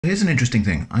Here's an interesting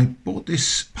thing. I bought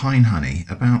this pine honey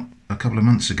about a couple of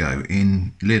months ago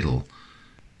in Lidl.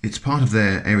 It's part of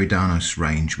their Eridanos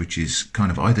range, which is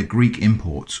kind of either Greek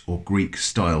imports or Greek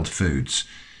styled foods.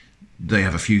 They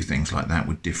have a few things like that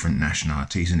with different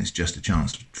nationalities, and it's just a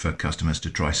chance for customers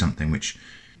to try something which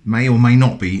may or may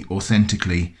not be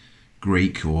authentically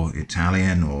Greek or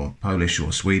Italian or Polish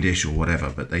or Swedish or whatever,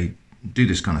 but they do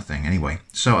this kind of thing anyway.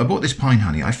 So I bought this pine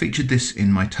honey. I featured this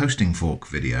in my toasting fork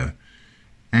video,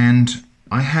 and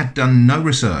I had done no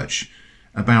research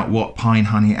about what pine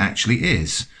honey actually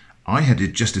is. I had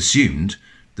just assumed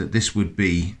that this would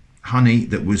be honey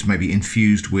that was maybe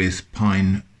infused with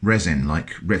pine resin,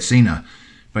 like Retsina,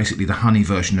 basically the honey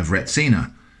version of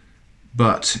Retsina.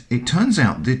 But it turns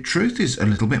out the truth is a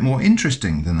little bit more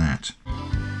interesting than that.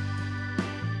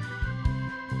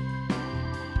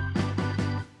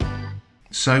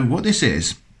 So what this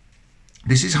is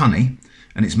honey,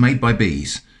 and it's made by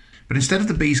bees. But instead of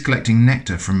the bees collecting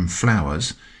nectar from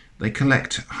flowers, they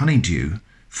collect honeydew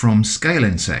from scale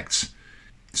insects.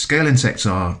 Scale insects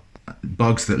are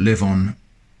bugs that live on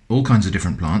all kinds of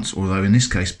different plants, although in this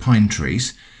case pine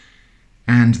trees,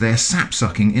 and they're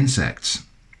sap-sucking insects.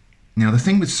 Now the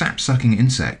thing with sap-sucking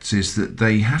insects is that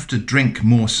they have to drink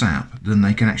more sap than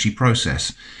they can actually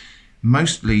process.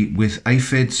 Mostly with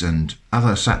aphids and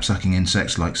other sap-sucking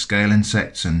insects like scale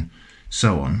insects and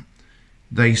so on,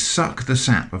 they suck the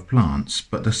sap of plants,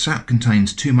 but the sap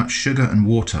contains too much sugar and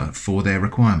water for their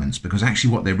requirements, because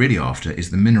actually what they're really after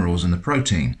is the minerals and the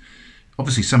protein.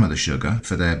 Obviously some of the sugar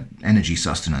for their energy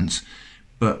sustenance,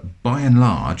 but by and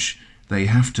large they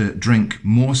have to drink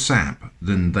more sap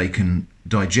than they can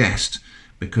digest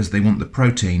because they want the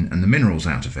protein and the minerals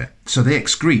out of it. So they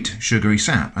excrete sugary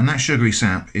sap, and that sugary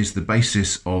sap is the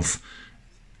basis of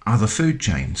other food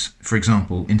chains. For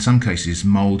example, in some cases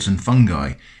molds and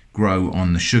fungi grow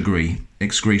on the sugary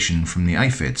excretion from the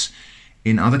aphids.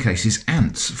 In other cases,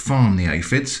 ants farm the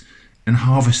aphids and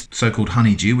harvest so-called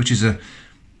honeydew, which is a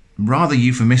rather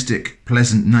euphemistic,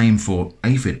 pleasant name for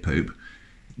aphid poop.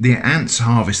 The ants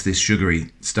harvest this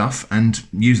sugary stuff and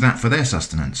use that for their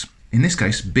sustenance. In this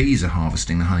case, bees are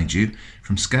harvesting the honeydew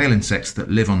from scale insects that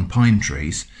live on pine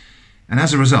trees, and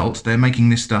as a result, they're making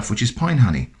this stuff which is pine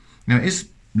honey. Now, it is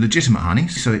legitimate honey,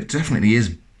 so it definitely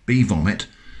is bee vomit,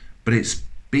 but it's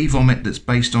bee vomit that's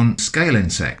based on scale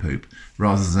insect poop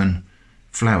rather than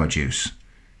flower juice.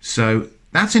 So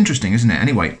that's interesting, isn't it?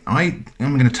 Anyway, I'm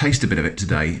going to taste a bit of it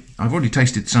today. I've already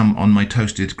tasted some on my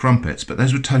toasted crumpets, but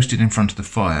those were toasted in front of the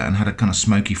fire and had a kind of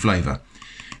smoky flavour.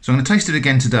 So I'm going to taste it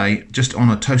again today just on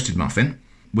a toasted muffin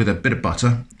with a bit of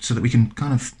butter so that we can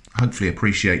kind of hopefully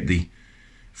appreciate the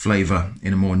flavour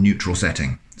in a more neutral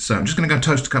setting. So I'm just going to go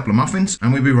toast a couple of muffins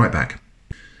and we'll be right back.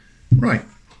 Right.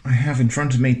 I have in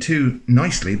front of me two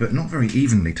nicely but not very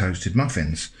evenly toasted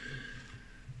muffins.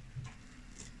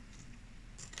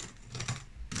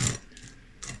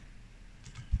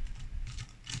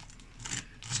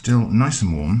 Still nice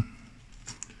and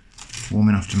warm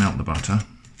enough to melt the butter,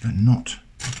 but not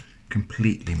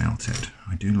completely melt it.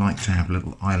 I do like to have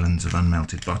little islands of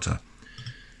unmelted butter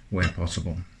where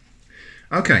possible.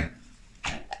 Okay,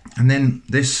 and then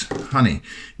this honey.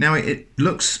 Now it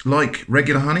looks like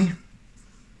regular honey.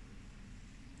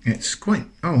 It's quite,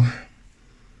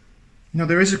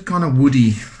 there is a kind of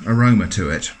woody aroma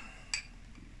to it.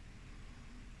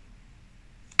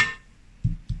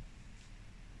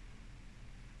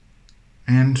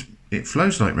 And it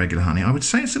flows like regular honey. I would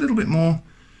say it's a little bit more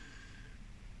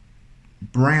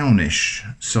brownish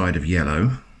side of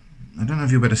yellow. I don't know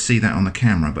if you'll be able to see that on the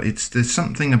camera, but there's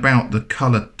something about the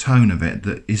colour tone of it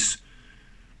that is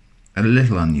a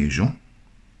little unusual.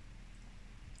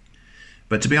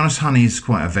 But to be honest, honey is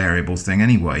quite a variable thing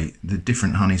anyway. The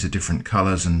different honeys are different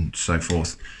colours and so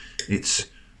forth. It's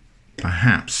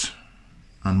perhaps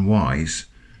unwise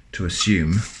to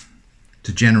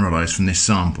generalise from this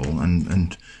sample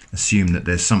and assume that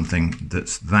there's something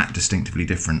that's that distinctively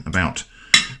different about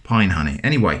pine honey.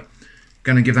 Anyway,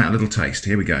 going to give that a little taste.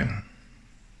 Here we go.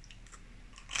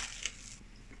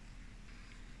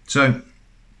 So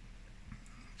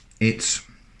it's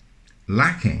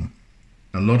lacking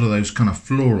a lot of those kind of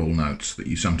floral notes that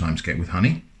you sometimes get with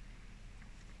honey.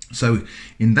 So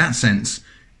in that sense,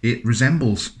 it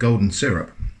resembles golden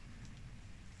syrup,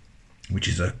 which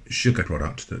is a sugar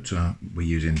product that we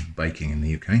use in baking in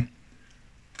the UK.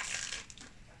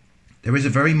 There is a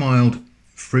very mild,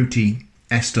 fruity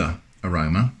ester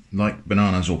aroma, like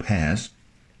bananas or pears.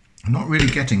 I'm not really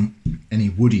getting any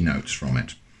woody notes from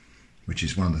it, which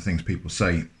is one of the things people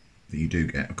say that you do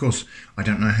get. Of course, I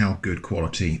don't know how good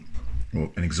quality or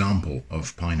an example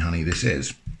of pine honey this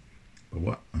is, but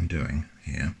what I'm doing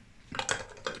here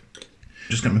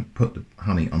Just going to put the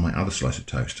honey on my other slice of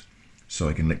toast so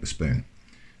I can lick the spoon,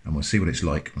 and we'll see what it's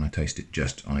like when I taste it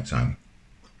just on its own.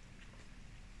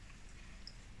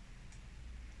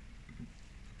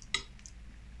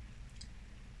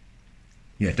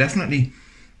 Yeah, definitely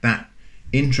that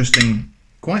interesting,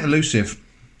 quite elusive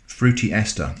fruity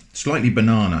ester, slightly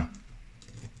banana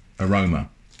aroma,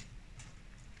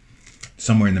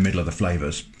 somewhere in the middle of the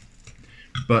flavours.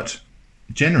 But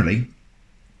generally,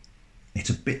 it's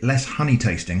a bit less honey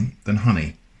tasting than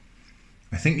honey.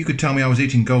 I think you could tell me I was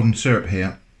eating golden syrup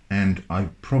here, and I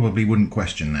probably wouldn't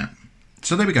question that.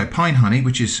 So there we go, pine honey,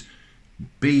 which is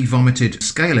bee vomited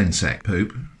scale insect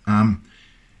poop.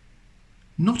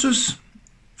 Not as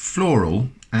floral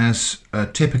as a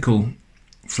typical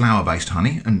flower-based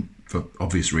honey, and for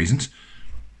obvious reasons.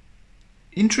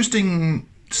 Interesting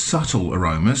subtle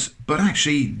aromas, but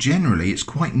actually generally it's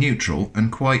quite neutral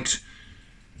and quite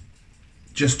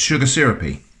just sugar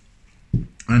syrupy.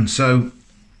 And so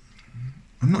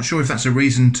I'm not sure if that's a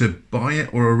reason to buy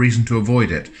it or a reason to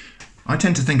avoid it. I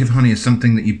tend to think of honey as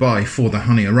something that you buy for the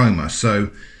honey aroma,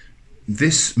 so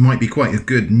this might be quite a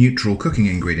good neutral cooking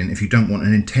ingredient if you don't want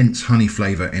an intense honey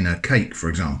flavour in a cake, for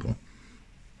example.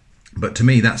 But to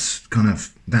me,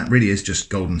 that really is just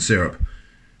golden syrup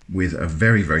with a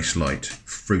very, very slight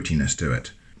fruitiness to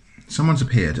it. Someone's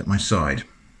appeared at my side.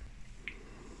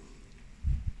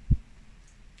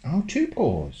 Oh, two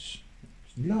paws.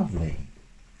 Lovely.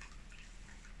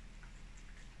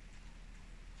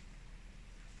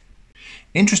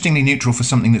 Interestingly neutral for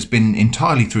something that's been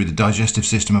entirely through the digestive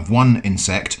system of one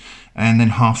insect and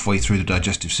then halfway through the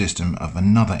digestive system of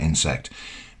another insect.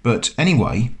 But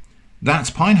anyway, that's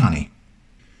pine honey.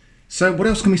 So what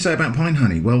else can we say about pine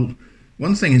honey? Well,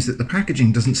 one thing is that the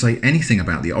packaging doesn't say anything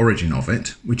about the origin of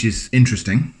it, which is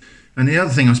interesting. And the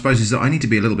other thing, I suppose, is that I need to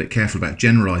be a little bit careful about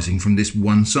generalising from this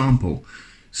one sample.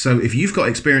 So if you've got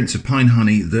experience of pine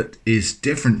honey that is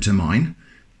different to mine,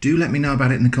 do let me know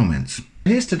about it in the comments.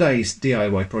 Here's today's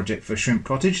DIY project for Shrimp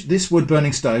Cottage. This wood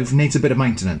burning stove needs a bit of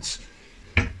maintenance.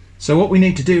 So what we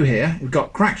need to do here, we've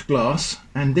got cracked glass,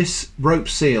 and this rope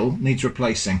seal needs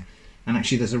replacing. And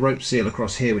actually there's a rope seal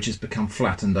across here which has become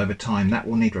flattened over time. That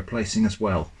will need replacing as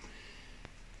well.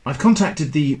 I've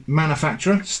contacted the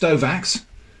manufacturer, Stovax,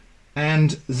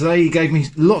 and they gave me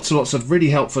lots and lots of really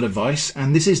helpful advice,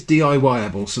 and this is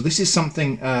DIY-able. So this is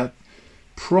something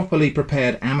properly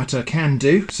prepared amateur can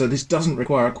do, so this doesn't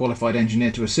require a qualified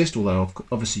engineer to assist, although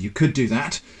obviously you could do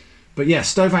that. But yeah,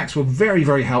 Stovax were very,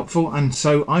 very helpful, and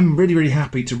so I'm really, really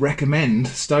happy to recommend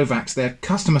Stovax, their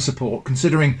customer support,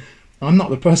 considering I'm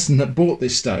not the person that bought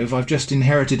this stove, I've just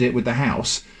inherited it with the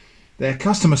house. Their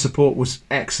customer support was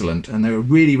excellent, and they were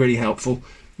really, really helpful,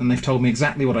 and they've told me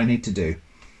exactly what I need to do.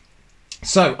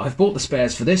 So I've bought the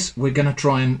spares for this. We're going to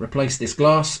try and replace this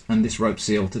glass and this rope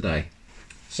seal today.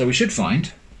 So we should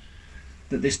find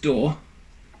that this door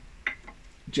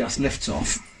just lifts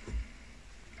off.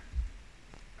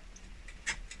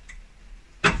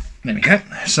 There we go.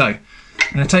 So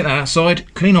I'm going to take that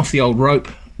outside, clean off the old rope,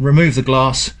 remove the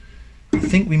glass. I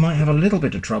think we might have a little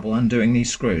bit of trouble undoing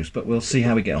these screws, but we'll see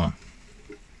how we get on.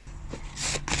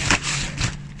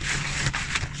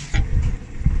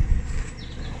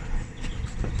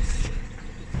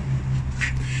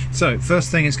 So first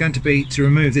thing is going to be to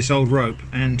remove this old rope,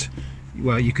 and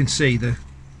well, you can see the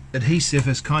adhesive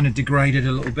has kind of degraded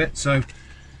a little bit, so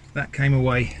that came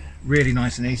away really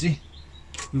nice and easy.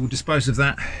 We will dispose of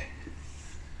that,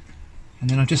 and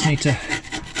then I just need to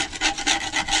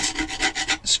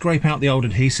scrape out the old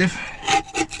adhesive.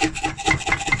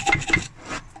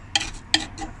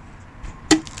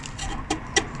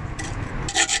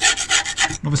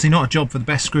 Obviously not a job for the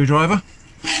best screwdriver.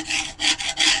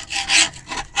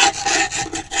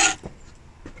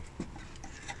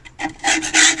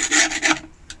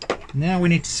 Now we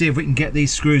need to see if we can get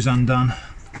these screws undone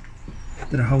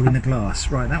that are holding the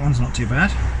glass. Right, that one's not too bad.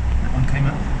 That one came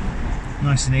out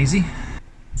nice and easy.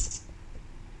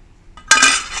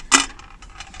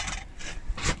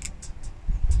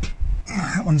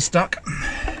 That one's stuck.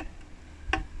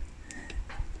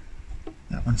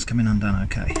 That one's coming undone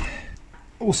okay.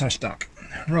 Also stuck.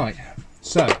 Right,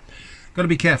 so got to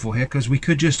be careful here because we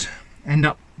could just end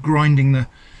up grinding the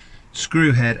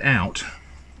screw head out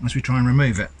as we try and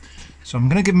remove it. So I'm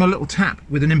going to give them a little tap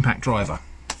with an impact driver.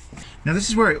 Now this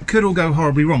is where it could all go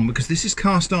horribly wrong, because this is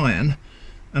cast iron,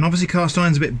 and obviously cast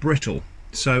iron's a bit brittle,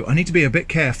 so I need to be a bit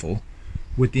careful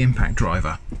with the impact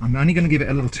driver. I'm only going to give it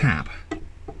a little tap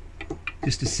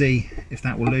just to see if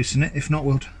that will loosen it. If not,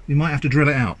 we might have to drill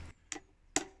it out.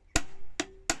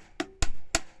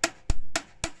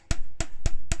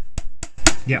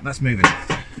 Yeah, that's moving.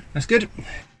 That's good.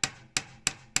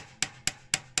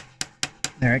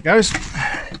 There it goes.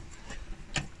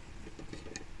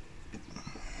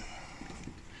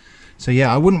 So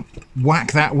yeah, I wouldn't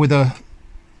whack that with a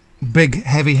big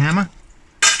heavy hammer,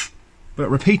 but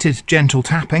repeated gentle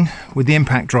tapping with the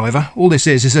impact driver. All this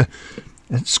is a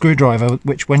screwdriver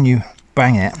which, when you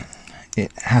bang it,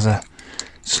 it has a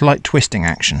slight twisting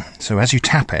action. So as you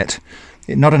tap it,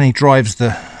 it not only drives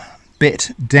the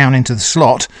bit down into the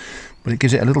slot, but it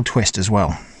gives it a little twist as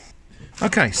well.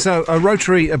 Okay, so a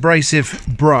rotary abrasive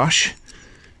brush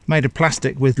made of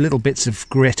plastic with little bits of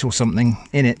grit or something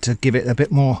in it to give it a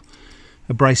bit more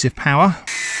abrasive power.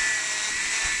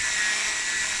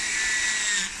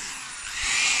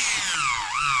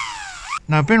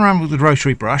 Now I've been around with the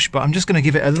rotary brush, but I'm just going to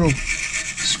give it a little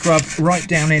scrub right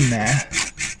down in there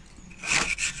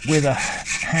with a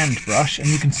hand brush, and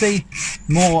you can see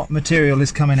more material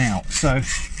is coming out, so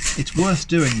it's worth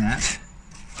doing that.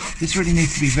 This really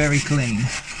needs to be very clean,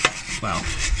 well,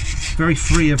 very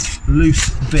free of loose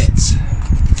bits.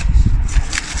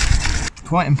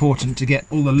 Quite important to get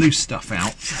all the loose stuff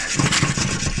out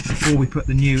before we put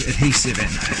the new adhesive in.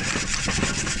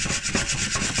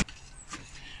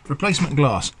 Replacement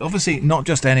glass. Obviously not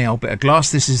just any old bit of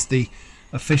glass, this is the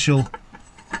official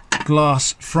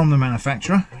glass from the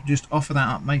manufacturer. Just offer that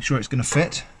up, make sure it's going to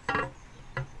fit.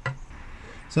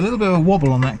 It's a little bit of a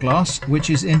wobble on that glass, which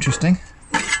is interesting.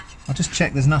 I'll just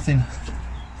check there's nothing.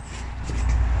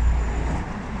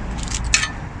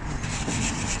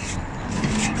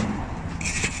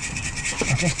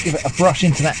 I'll just give it a brush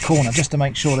into that corner just to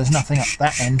make sure there's nothing up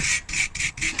that end.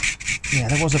 Yeah,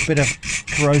 there was a bit of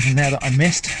corrosion there that I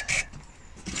missed,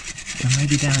 and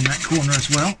maybe down in that corner as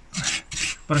well,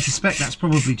 but I suspect that's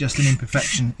probably just an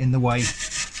imperfection in the way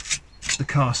the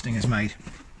casting is made.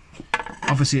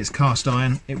 Obviously it's cast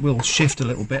iron, it will shift a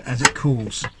little bit as it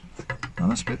cools. Oh,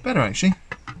 that's a bit better actually.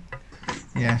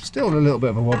 Yeah, still a little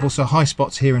bit of a wobble, so high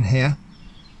spots here and here,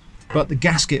 but the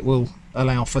gasket will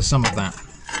allow for some of that.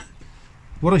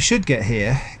 What I should get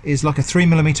here is like a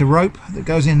 3mm rope that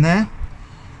goes in there,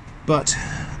 but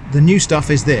the new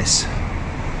stuff is this.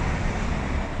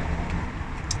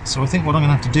 So I think what I'm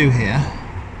going to have to do here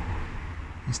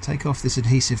is take off this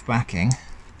adhesive backing.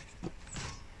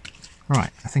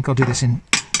 Right, I think I'll do this in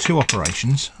two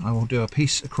operations. I will do a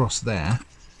piece across there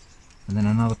and then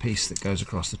another piece that goes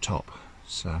across the top.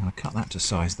 So I'm going to cut that to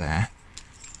size there,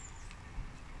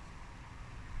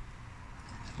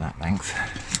 that length.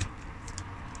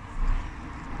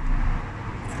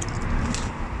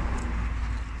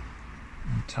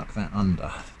 And tuck that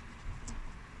under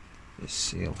this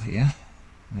seal here.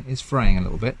 And it is fraying a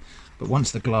little bit, but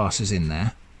once the glass is in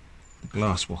there, the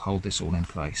glass will hold this all in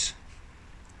place.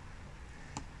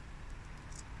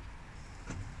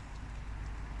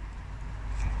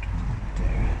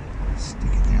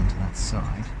 Stick it down to that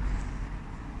side.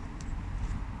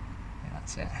 Yeah,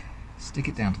 that's it. Stick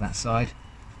it down to that side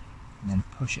and then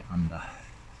push it under.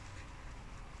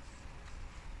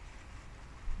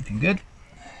 Looking good.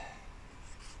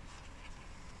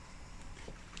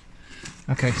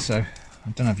 Okay, so I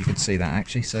don't know if you can see that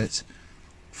actually, so it's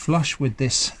flush with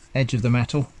this edge of the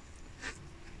metal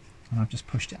and I've just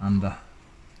pushed it under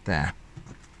there.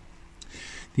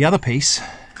 The other piece,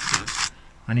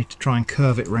 I need to try and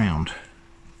curve it round.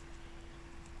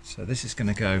 So this is going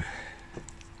to go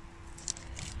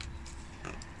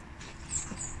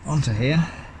onto here,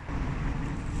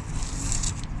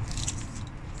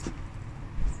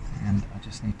 and I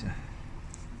just need to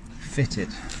fit it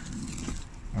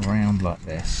around like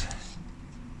this.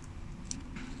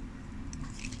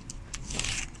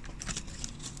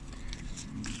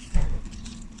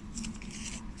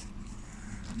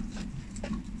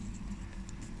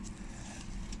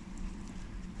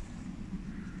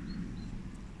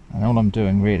 And all I'm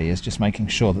doing really is just making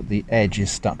sure that the edge is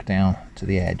stuck down to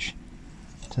the edge,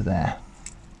 to there,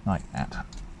 like that.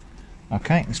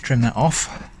 Okay, let's trim that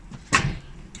off.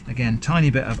 Again, tiny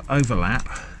bit of overlap,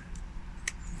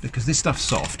 because this stuff's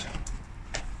soft.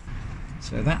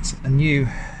 So that's a new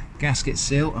gasket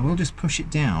seal. I will just push it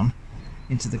down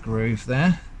into the groove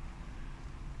there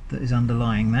that is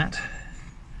underlying that.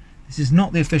 This is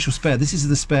not the official spare, this is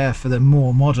the spare for the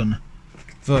more modern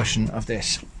version of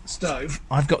this stove.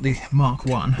 I've got the Mark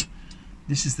 1,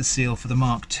 this is the seal for the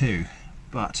Mark 2,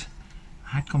 but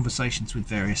I had conversations with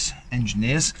various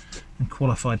engineers and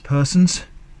qualified persons,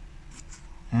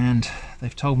 and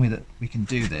they've told me that we can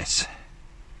do this.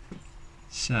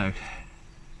 So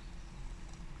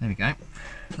there we go.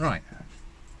 Right,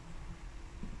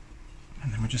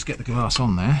 and then we'll just get the glass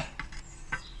on there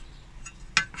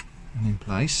and in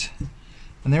place,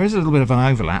 and there is a little bit of an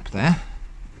overlap there,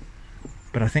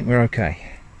 but I think we're okay.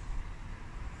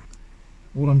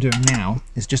 all I'm doing now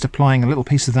is just applying a little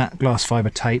piece of that glass fibre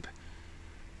tape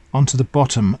onto the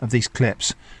bottom of these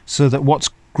clips so that what's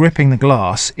gripping the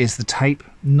glass is the tape,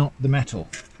 not the metal.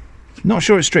 Not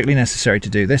sure it's strictly necessary to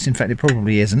do this, in fact it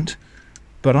probably isn't,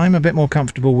 but I'm a bit more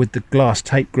comfortable with the glass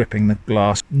tape gripping the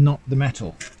glass, not the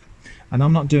metal. And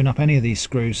I'm not doing up any of these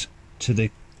screws to the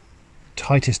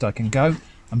tightest I can go.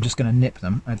 I'm just going to nip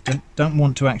them. I don't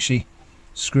want to actually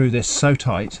screw this so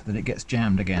tight that it gets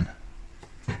jammed again.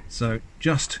 So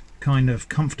just kind of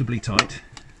comfortably tight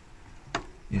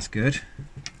is good.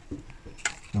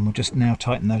 And we'll just now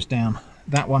tighten those down.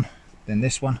 That one, then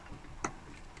this one,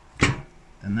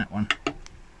 then that one,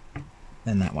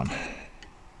 then that one.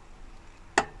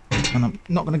 And I'm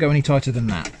not going to go any tighter than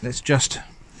that. It's just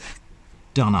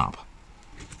done up.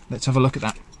 Let's have a look at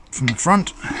that from the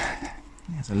front.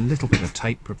 There's a little bit of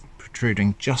tape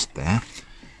protruding just there.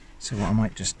 So what I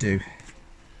might just do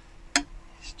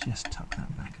is just tuck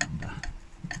that back under.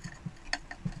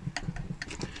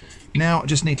 Now I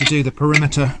just need to do the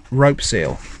perimeter rope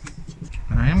seal.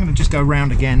 And I am going to just go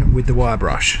round again with the wire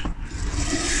brush.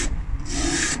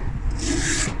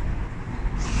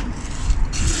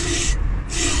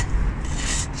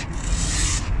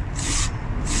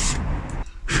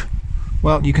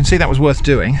 Well, you can see that was worth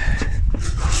doing.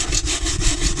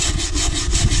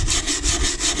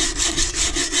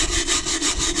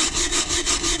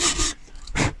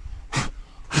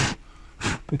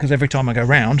 Because every time I go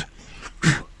round,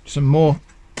 some more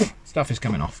stuff is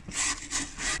coming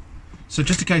off. So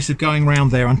just a case of going round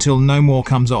there until no more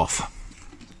comes off.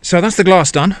 So that's the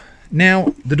glass done.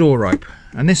 Now the door rope.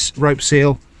 And this rope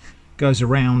seal goes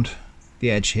around the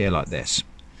edge here like this.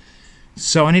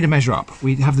 So I need to measure up.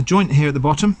 We have the joint here at the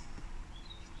bottom.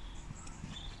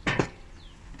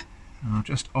 I'll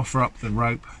just offer up the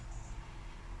rope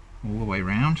all the way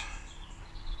round.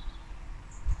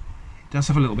 It does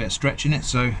have a little bit of stretch in it,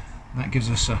 so that gives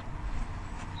us a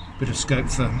bit of scope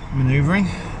for manoeuvring.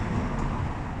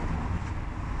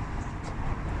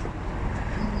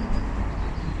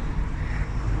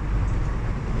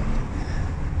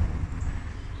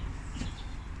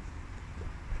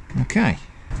 Okay.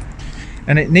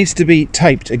 And it needs to be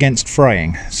taped against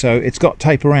fraying, so it's got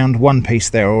tape around one piece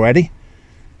there already,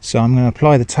 so I'm going to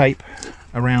apply the tape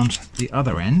around the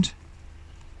other end.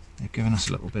 They're giving us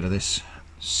a little bit of this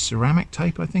ceramic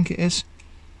tape, I think it is,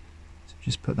 so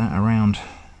just put that around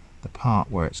the part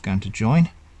where it's going to join,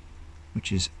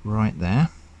 which is right there.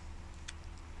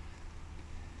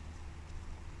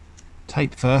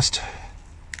 Tape first.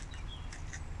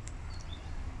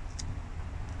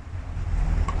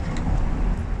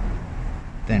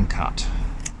 Then cut.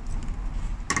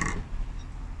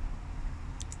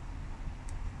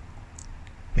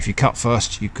 If you cut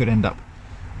first, you could end up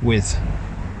with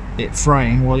it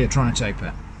fraying while you're trying to tape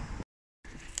it.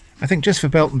 I think just for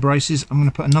belt and braces, I'm going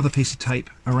to put another piece of tape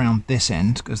around this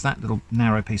end, because that little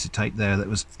narrow piece of tape there that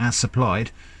was as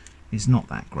supplied is not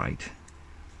that great.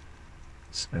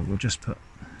 So we'll just put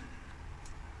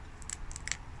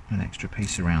an extra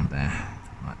piece around there,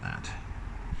 like that.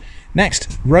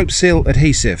 Next, rope seal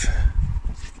adhesive.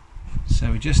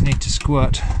 So we just need to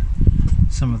squirt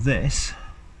some of this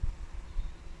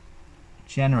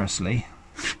generously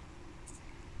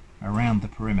around the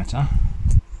perimeter. I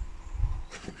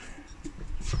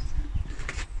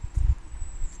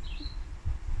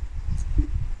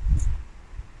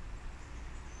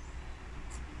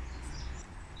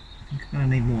think I'm going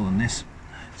to need more than this,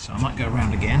 so I might go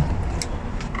around again.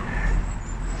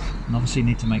 And obviously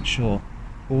need to make sure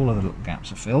all of the little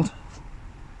gaps are filled.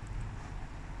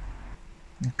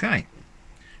 Okay,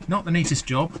 not the neatest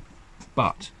job,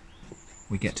 but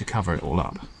we get to cover it all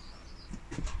up.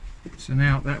 So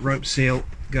now that rope seal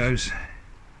goes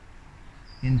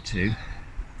into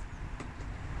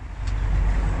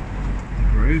the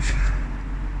groove.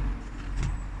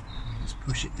 Just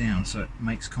push it down so it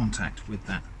makes contact with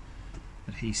that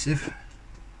adhesive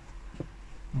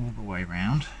all the way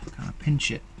round. Kind of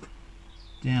pinch it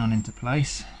down into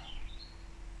place.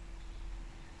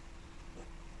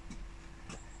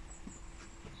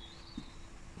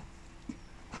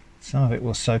 Some of it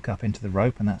will soak up into the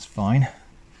rope, and that's fine.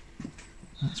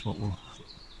 That's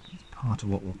part of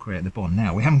what will create the bond.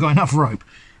 Now we haven't got enough rope,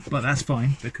 but that's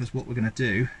fine, because what we're going to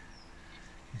do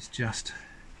is just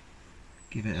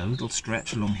give it a little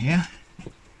stretch along here,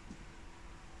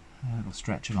 a little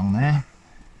stretch along there,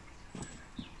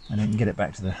 and then get it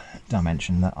back to the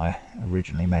dimension that I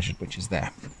originally measured, which is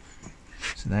there.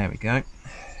 So there we go. A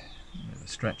bit of a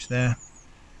stretch there.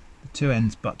 The two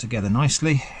ends butt together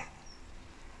nicely.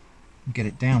 Get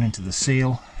it down into the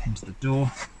seal, into the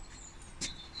door.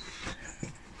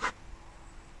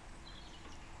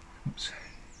 Oops.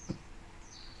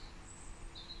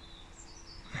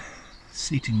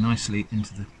 seating nicely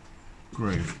into the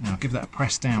groove. Now give that a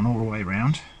press down all the way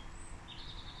around.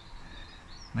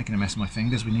 Making a mess of my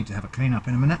fingers, we need to have a clean up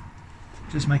in a minute.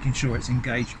 Just making sure it's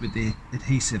engaged with the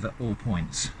adhesive at all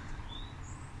points.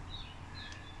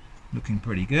 Looking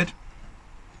pretty good.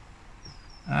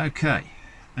 Okay,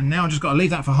 and now I've just got to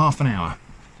leave that for half an hour.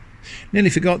 Nearly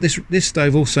forgot, this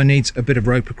stove also needs a bit of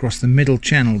rope across the middle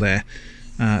channel there,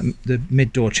 the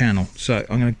mid-door channel. So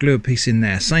I'm going to glue a piece in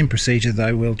there. Same procedure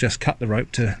though, we'll just cut the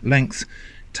rope to length,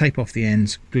 tape off the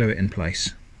ends, glue it in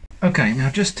place. Okay, now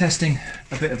just testing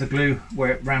a bit of the glue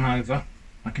where it ran over.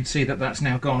 I can see that that's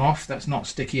now gone off, that's not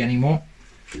sticky anymore.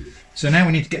 So now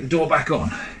we need to get the door back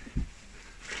on,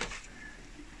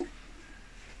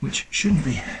 which shouldn't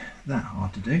be that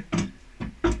hard to do.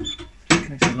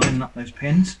 Okay, so lining up those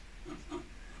pins.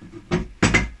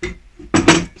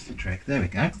 That's the trick, there we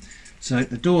go. So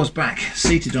the door's back,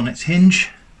 seated on its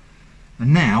hinge,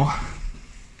 and now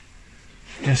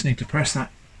just need to press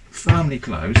that firmly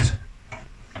closed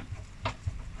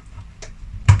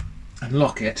and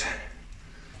lock it,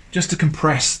 just to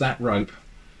compress that rope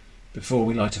before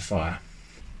we light a fire.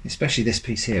 Especially this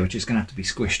piece here, which is going to have to be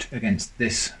squished against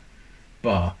this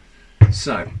bar.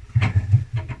 So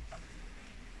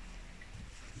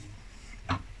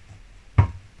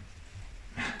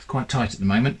it's quite tight at the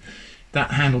moment.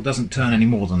 That handle doesn't turn any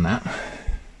more than that.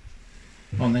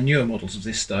 On the newer models of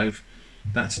this stove,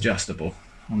 that's adjustable.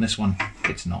 On this one,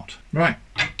 it's not. Right,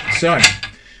 so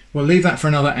we'll leave that for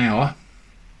another hour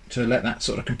to let that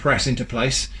sort of compress into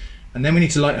place, and then we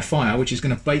need to light a fire which is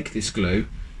going to bake this glue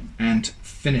and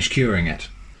finish curing it.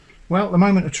 Well, the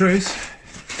moment of truth,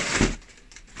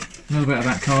 a little bit of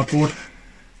that cardboard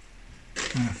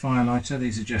and a fire lighter.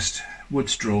 These are just wood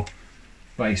straw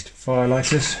based fire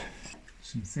lighters.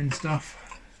 Some thin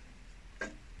stuff,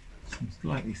 some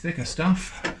slightly thicker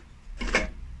stuff,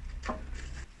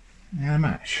 and a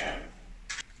match.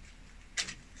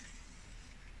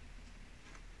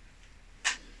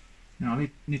 Now I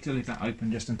need to leave that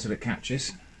open just until it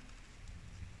catches.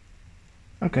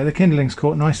 Okay, the kindling's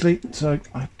caught nicely, so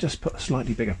I've just put a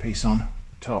slightly bigger piece on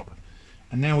top.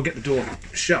 And now we'll get the door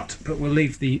shut, but we'll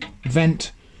leave the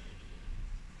vent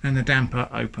and the damper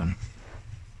open.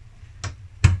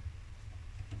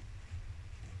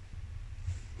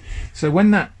 So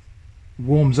when that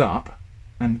warms up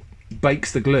and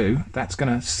bakes the glue, that's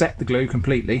going to set the glue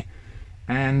completely,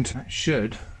 and that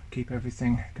should keep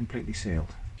everything completely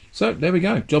sealed. So there we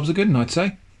go, jobs are good, and I'd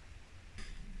say.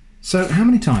 So how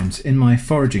many times in my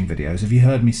foraging videos have you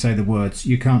heard me say the words,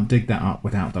 "You can't dig that up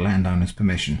without the landowner's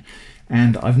permission"?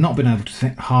 And I've not been able to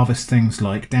harvest things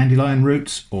like dandelion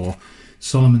roots or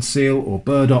Solomon seal or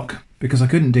burdock because I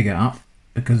couldn't dig it up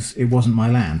because it wasn't my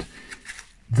land.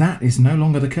 That is no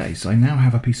longer the case. I now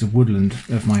have a piece of woodland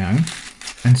of my own.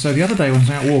 And so the other day when I was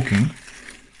out walking,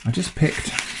 I just picked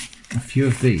a few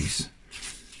of these.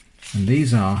 And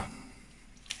these are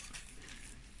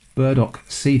Burdock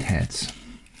seed heads.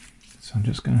 So I'm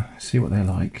just going to see what they're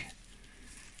like.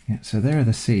 Yeah, so there are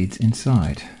the seeds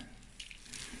inside.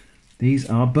 These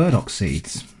are burdock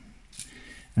seeds.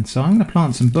 And so I'm going to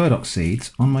plant some burdock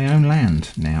seeds on my own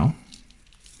land now.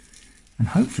 And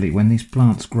hopefully when these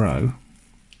plants grow,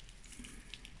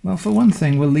 well, for one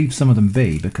thing, we'll leave some of them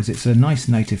be because it's a nice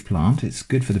native plant. It's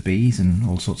good for the bees and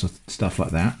all sorts of stuff like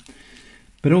that.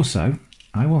 But also,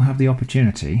 I will have the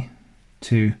opportunity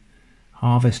to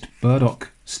harvest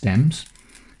burdock stems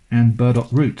and burdock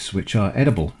roots, which are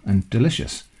edible and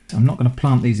delicious. I'm not going to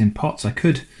plant these in pots. I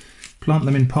could plant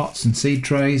them in pots and seed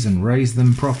trays and raise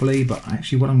them properly, but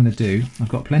actually what I'm going to do, I've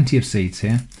got plenty of seeds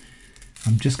here.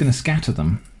 I'm just going to scatter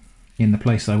them in the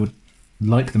place I would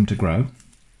like them to grow,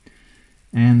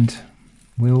 and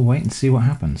we'll wait and see what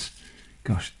happens.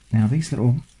 Gosh, now these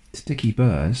little sticky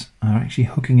burrs are actually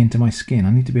hooking into my skin.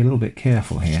 I need to be a little bit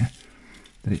careful here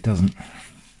that it doesn't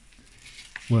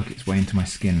work its way into my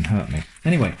skin and hurt me.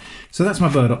 Anyway, so that's my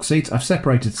burdock seeds. I've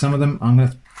separated some of them. I'm going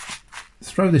to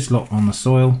throw this lot on the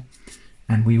soil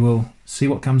and we will see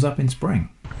what comes up in spring.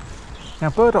 Now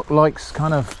burdock likes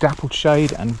kind of dappled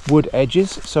shade and wood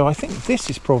edges, so I think this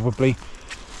is probably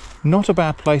not a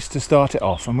bad place to start it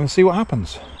off, and we'll see what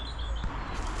happens.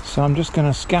 So I'm just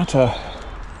going to scatter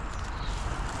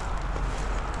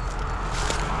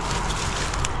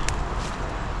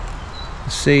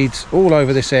the seeds all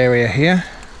over this area here,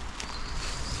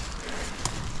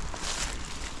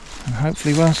 and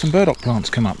hopefully well some burdock plants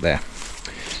come up there.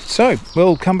 So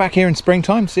we'll come back here in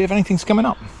springtime, see if anything's coming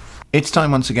up. It's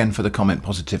time once again for the comment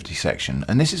positivity section,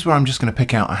 and this is where I'm just going to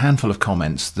pick out a handful of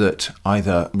comments that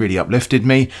either really uplifted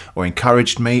me or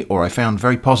encouraged me or I found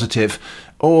very positive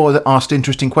or that asked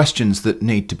interesting questions that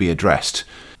need to be addressed.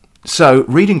 So,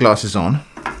 reading glasses on,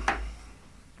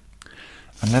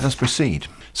 and let us proceed.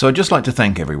 So I'd just like to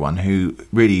thank everyone who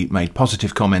really made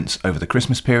positive comments over the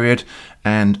Christmas period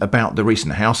and about the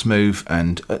recent house move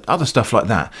and other stuff like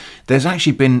that. There's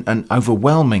actually been an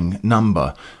overwhelming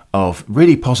number of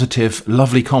really positive,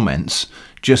 lovely comments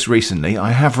just recently.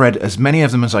 I have read as many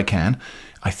of them as I can.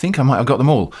 I think I might have got them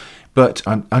all, but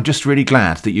I'm just really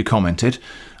glad that you commented.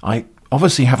 I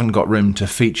obviously haven't got room to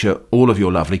feature all of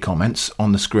your lovely comments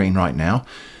on the screen right now,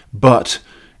 but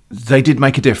they did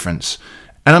make a difference.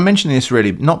 And I'm mentioning this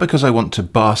really not because I want to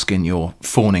bask in your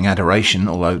fawning adoration,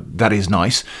 although that is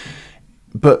nice,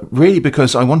 but really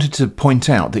because I wanted to point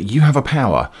out that you have a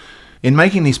power. In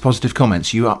making these positive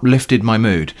comments, you uplifted my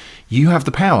mood. You have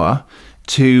the power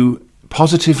to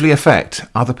positively affect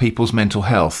other people's mental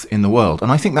health in the world.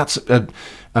 And I think that's an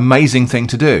amazing thing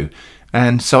to do.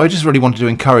 And so I just really wanted to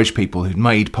encourage people who've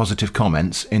made positive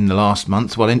comments in the last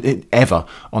month, well, ever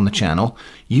on the channel.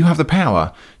 You have the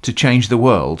power to change the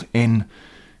world in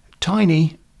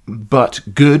tiny but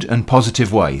good and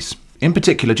positive ways. In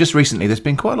particular, just recently, there's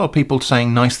been quite a lot of people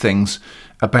saying nice things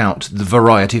about the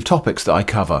variety of topics that I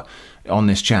cover on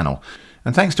this channel.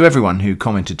 And thanks to everyone who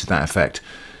commented to that effect.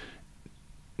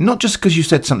 Not just because you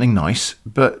said something nice,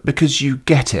 but because you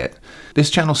get it.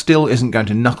 This channel still isn't going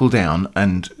to knuckle down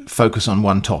and focus on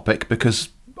one topic, because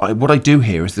what I do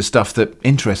here is the stuff that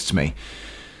interests me.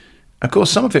 Of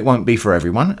course, some of it won't be for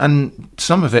everyone, and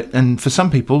some of it, and for some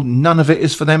people, none of it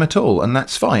is for them at all, and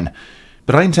that's fine.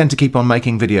 But I intend to keep on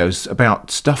making videos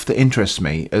about stuff that interests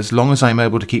me as long as I'm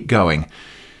able to keep going,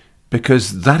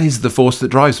 because that is the force that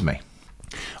drives me.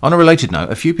 On a related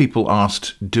note, a few people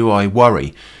asked, do I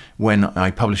worry when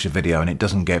I publish a video and it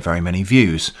doesn't get very many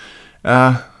views?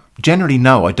 Generally,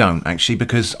 no, I don't, actually,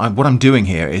 because what I'm doing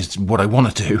here is what I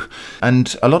want to do.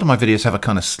 And a lot of my videos have a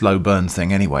kind of slow burn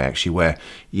thing anyway, actually, where,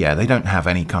 yeah, they don't have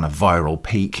any kind of viral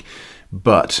peak,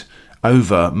 but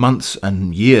over months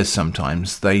and years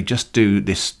sometimes, they just do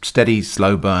this steady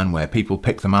slow burn where people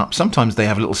pick them up. Sometimes they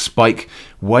have a little spike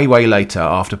way later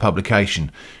after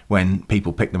publication when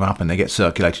people pick them up and they get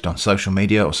circulated on social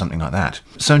media or something like that.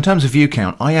 So in terms of view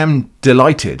count, I am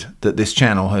delighted that this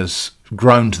channel has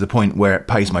grown to the point where it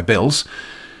pays my bills,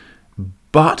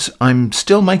 but I'm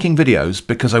still making videos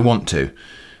because I want to.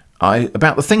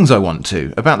 About the things I want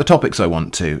to, about the topics I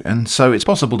want to, and so it's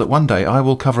possible that one day I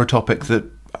will cover a topic that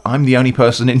I'm the only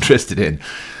person interested in.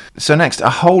 So next, a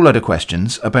whole load of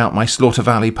questions about my Slaughter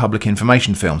Valley public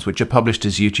information films, which are published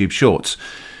as YouTube shorts.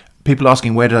 People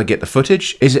asking where did I get the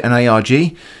footage, is it an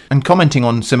ARG, and commenting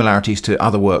on similarities to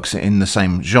other works in the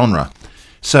same genre.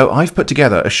 So I've put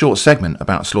together a short segment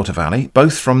about Slaughter Valley,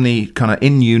 both from the kind of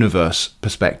in-universe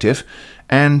perspective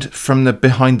and from the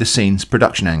behind-the-scenes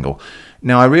production angle.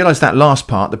 Now, I realise that last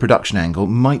part, the production angle,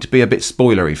 might be a bit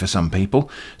spoilery for some people,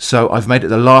 so I've made it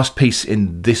the last piece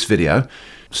in this video.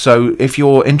 So if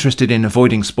you're interested in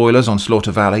avoiding spoilers on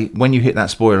Slaughter Valley, when you hit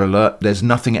that spoiler alert, there's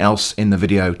nothing else in the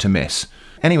video to miss.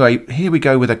 Anyway, here we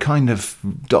go with a kind of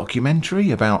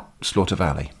documentary about Slaughter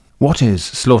Valley. What is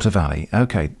Slaughter Valley?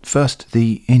 Okay, first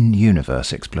the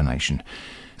in-universe explanation.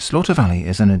 Slaughter Valley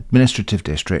is an administrative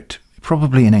district,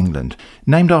 probably in England,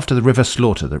 named after the River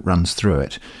Slaughter that runs through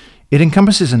it. It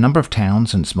encompasses a number of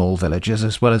towns and small villages,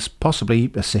 as well as possibly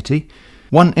a city.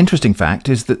 One interesting fact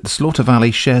is that the Slaughter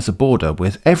Valley shares a border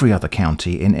with every other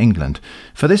county in England.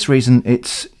 For this reason,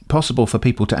 it's possible for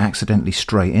people to accidentally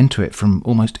stray into it from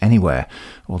almost anywhere,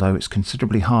 although it's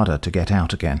considerably harder to get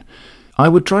out again. I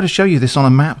would try to show you this on a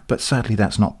map, but sadly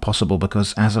that's not possible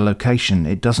because as a location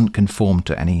it doesn't conform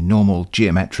to any normal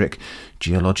geometric,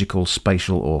 geological,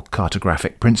 spatial or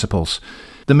cartographic principles.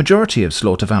 The majority of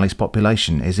Slaughter Valley's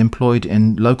population is employed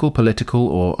in local political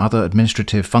or other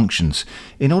administrative functions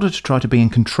in order to try to be in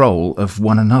control of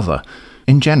one another.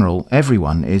 In general,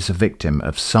 everyone is a victim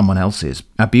of someone else's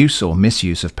abuse or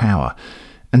misuse of power.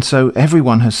 And so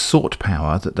everyone has sought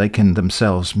power that they can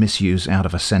themselves misuse out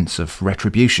of a sense of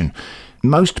retribution.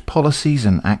 Most policies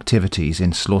and activities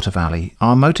in Slaughter Valley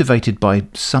are motivated by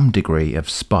some degree of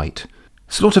spite.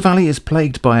 Slaughter Valley is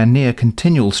plagued by a near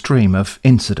continual stream of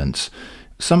incidents,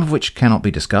 some of which cannot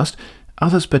be discussed.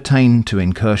 Others pertain to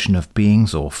incursion of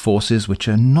beings or forces which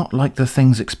are not like the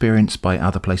things experienced by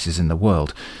other places in the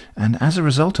world, and as a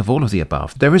result of all of the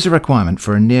above, there is a requirement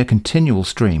for a near continual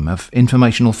stream of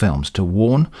informational films to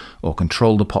warn or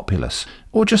control the populace,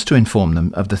 or just to inform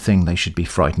them of the thing they should be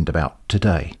frightened about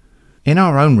today. In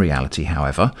our own reality,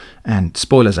 however, and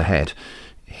spoilers ahead,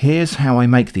 here's how I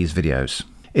make these videos.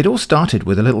 It all started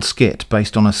with a little skit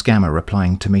based on a scammer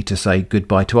replying to me to say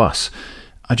goodbye to us.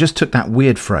 I just took that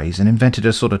weird phrase and invented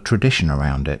a sort of tradition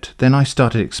around it. Then I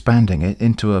started expanding it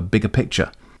into a bigger picture.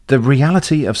 The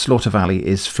reality of Slaughter Valley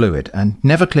is fluid and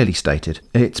never clearly stated.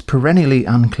 It's perennially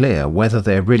unclear whether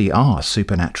there really are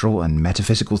supernatural and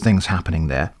metaphysical things happening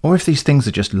there, or if these things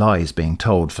are just lies being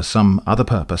told for some other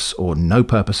purpose or no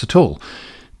purpose at all.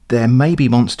 There may be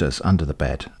monsters under the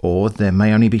bed, or there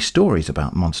may only be stories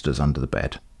about monsters under the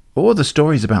bed. Or the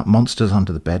stories about monsters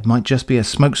under the bed might just be a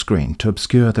smokescreen to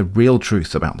obscure the real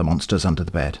truth about the monsters under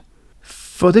the bed.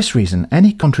 For this reason,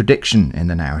 any contradiction in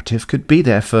the narrative could be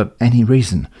there for any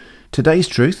reason. Today's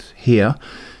truth, here,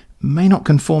 may not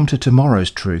conform to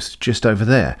tomorrow's truth just over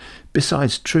there.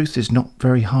 Besides, truth is not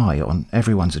very high on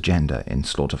everyone's agenda in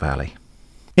Slaughter Valley.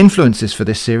 Influences for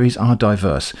this series are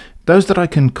diverse. Those that I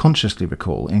can consciously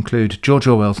recall include George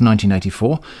Orwell's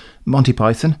 1984, Monty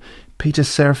Python, Peter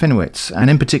Serafinowicz, and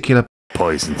in particular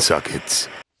Poison Sockets,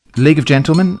 League of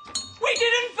Gentlemen, We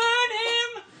didn't burn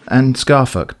him! and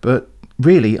Scarfuck, but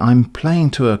really I'm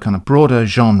playing to a kind of broader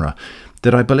genre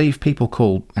that I believe people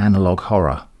call analog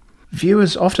horror.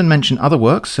 Viewers often mention other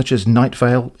works such as Night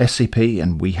Vale, SCP,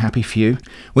 and We Happy Few,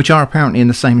 which are apparently in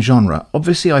the same genre.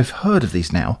 Obviously I've heard of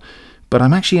these now, but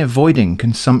I'm actually avoiding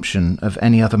consumption of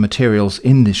any other materials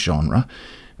in this genre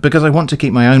because I want to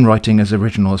keep my own writing as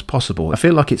original as possible. I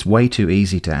feel like it's way too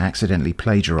easy to accidentally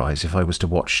plagiarise if I was to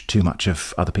watch too much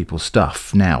of other people's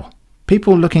stuff now.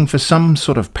 People looking for some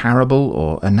sort of parable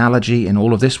or analogy in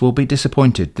all of this will be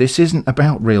disappointed. This isn't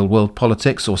about real-world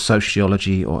politics or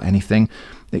sociology or anything,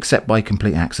 except by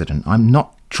complete accident. I'm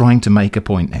not trying to make a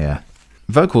point here.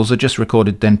 Vocals are just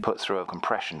recorded then put through a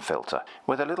compression filter,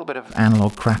 with a little bit of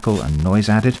analog crackle and noise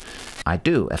added. I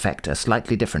do affect a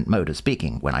slightly different mode of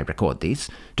speaking when I record these,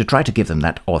 to try to give them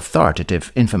that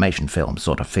authoritative information film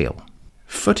sort of feel.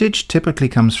 Footage typically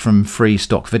comes from free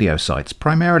stock video sites,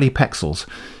 primarily Pexels.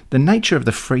 The nature of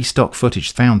the free stock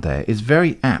footage found there is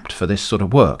very apt for this sort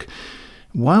of work.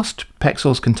 Whilst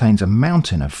Pexels contains a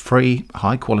mountain of free,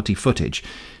 high-quality footage,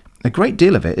 a great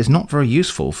deal of it is not very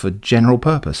useful for general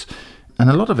purpose, and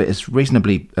a lot of it is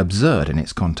reasonably absurd in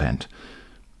its content.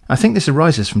 I think this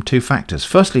arises from two factors.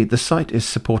 Firstly, the site is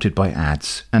supported by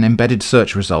ads and embedded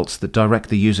search results that direct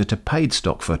the user to paid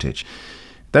stock footage.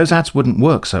 Those ads wouldn't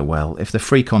work so well if the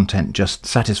free content just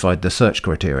satisfied the search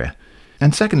criteria.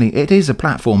 And secondly, it is a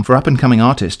platform for up-and-coming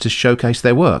artists to showcase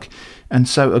their work, and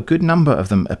so a good number of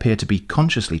them appear to be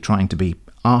consciously trying to be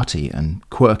arty and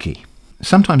quirky.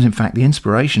 Sometimes, in fact, the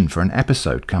inspiration for an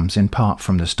episode comes in part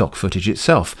from the stock footage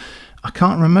itself. I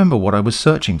can't remember what I was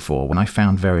searching for when I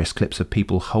found various clips of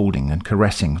people holding and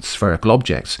caressing spherical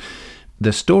objects.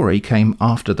 The story came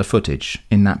after the footage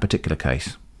in that particular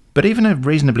case. But even a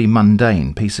reasonably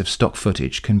mundane piece of stock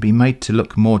footage can be made to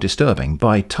look more disturbing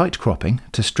by tight cropping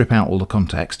to strip out all the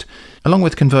context, along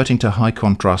with converting to high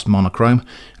contrast monochrome,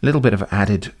 a little bit of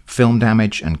added film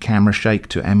damage and camera shake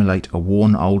to emulate a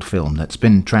worn old film that's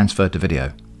been transferred to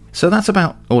video. So that's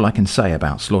about all I can say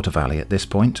about Slaughter Valley at this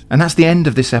point, and that's the end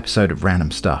of this episode of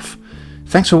Random Stuff.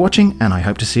 Thanks for watching, and I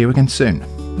hope to see you again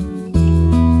soon.